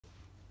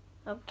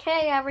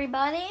Okay,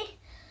 everybody.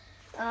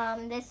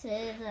 This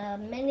is a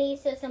mini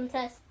system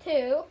test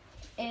 2,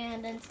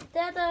 and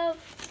instead of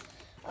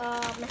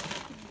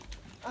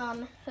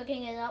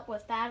hooking it up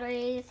with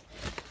batteries,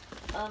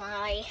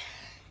 I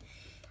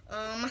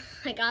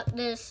got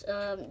this.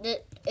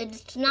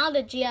 It's not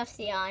a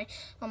GFCI.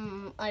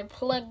 I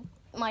plugged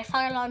my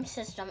fire alarm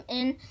system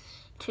into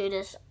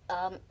this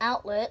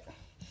outlet,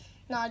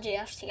 not a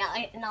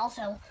GFCI, and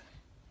also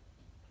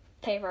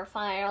paper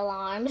fire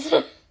alarms.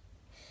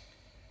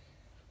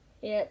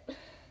 Yep,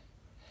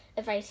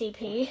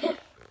 FICP.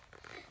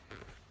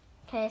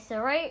 Okay, so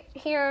right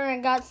here I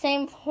got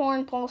same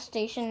horn pulse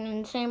station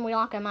and same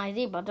Wheelock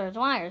MIZ, but there's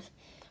wires.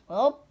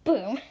 Well,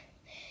 boom.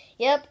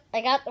 Yep,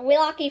 I got the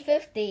Wheelock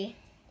E50.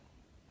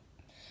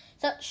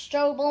 Such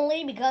strobe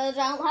only because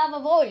I don't have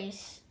a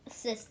voice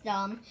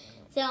system.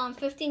 So I'm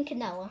 15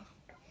 Canela.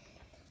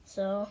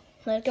 So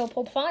let's go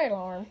pull the fire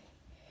alarm.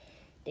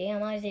 The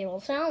MIZ will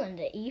sound and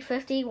the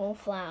E50 will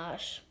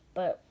flash,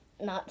 but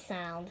not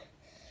sound.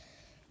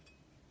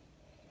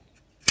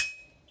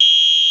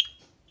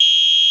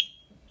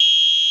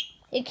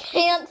 You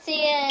can't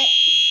see it.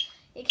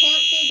 You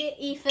can't see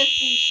the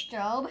E50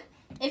 strobe.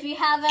 If you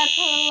have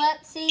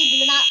epilepsy,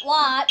 do not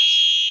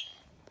watch.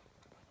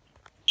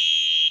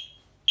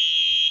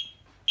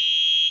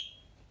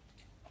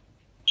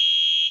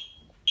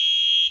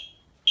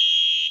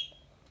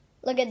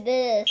 Look at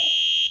this.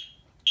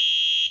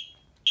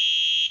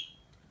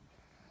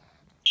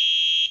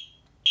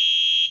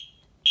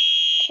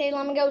 Okay,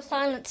 let me go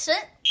silence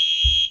it.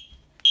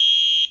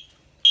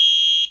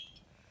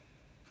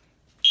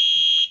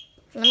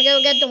 Let me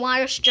go get the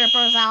wire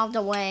strippers out of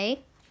the way.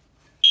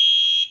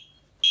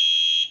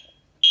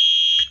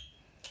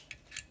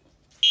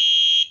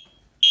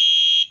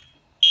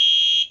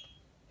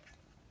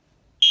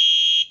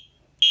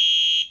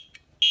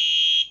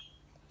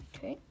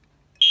 Okay.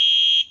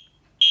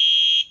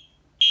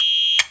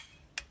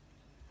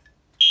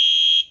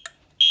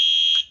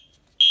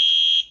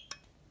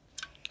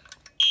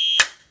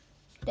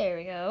 There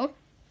we go.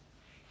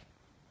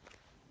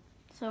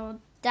 So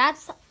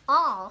that's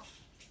all.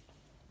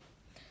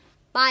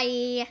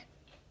 Bye.